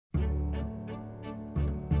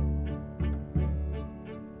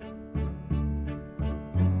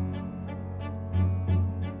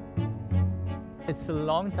It's a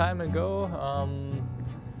long time ago.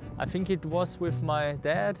 I think it was with my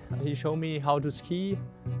dad. He showed me how to ski,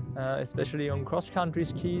 especially on cross-country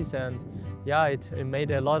skis, and yeah, it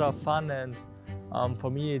made a lot of fun, and for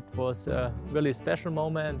me it was a really special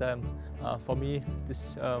moment, and for me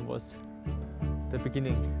this was the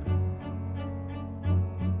beginning.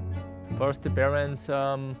 First, the parents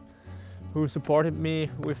who supported me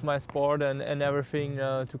with my sport and everything,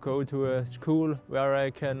 to go to a school where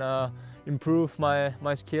I can improve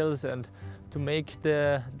my skills and to make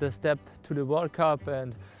the step to the World Cup.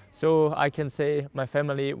 And so I can say my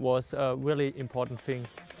family was a really important thing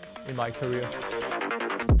in my career.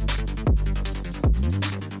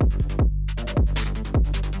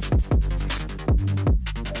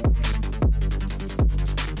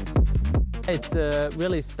 It's a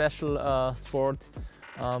really special sport.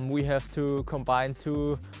 We have to combine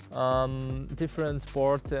two different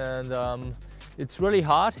sports, and it's really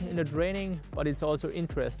hard in the training, but it's also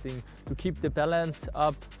interesting to keep the balance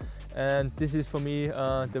up. And this is for me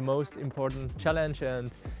the most important challenge.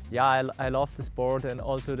 And yeah, I love the sport, and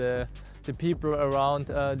also the people around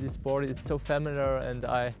this sport. It's so familiar, and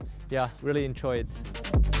I really enjoy it.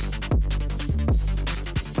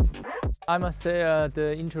 I must say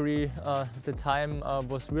the injury, the time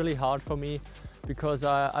was really hard for me, because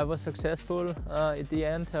I was successful at the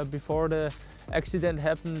end before the accident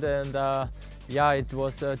happened, and yeah, it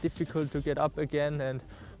was difficult to get up again.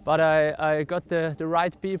 But I got the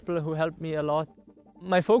right people who helped me a lot.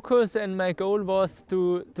 My focus and my goal was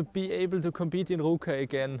to be able to compete in Ruka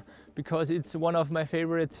again, because it's one of my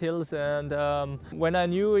favorite hills, and when I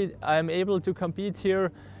knew I'm able to compete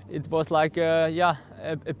here, it was like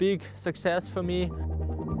a big success for me.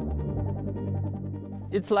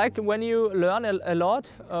 It's like when you learn a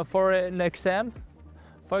lot for an exam,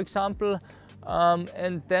 for example,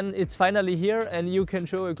 and then it's finally here and you can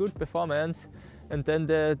show a good performance, and then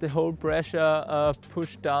the whole pressure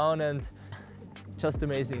pushed down, and just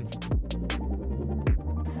amazing.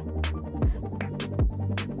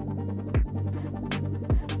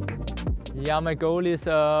 Yeah, my goal is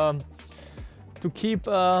to keep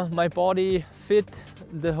my body fit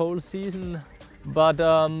the whole season. But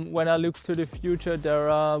when I look to the future, there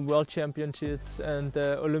are World Championships and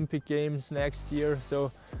Olympic Games next year.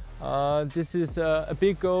 So this is a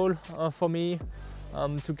big goal for me,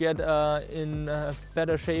 to get in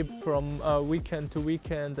better shape from weekend to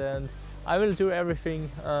weekend. And I will do everything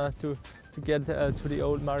to get to the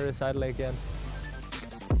old Seidl again.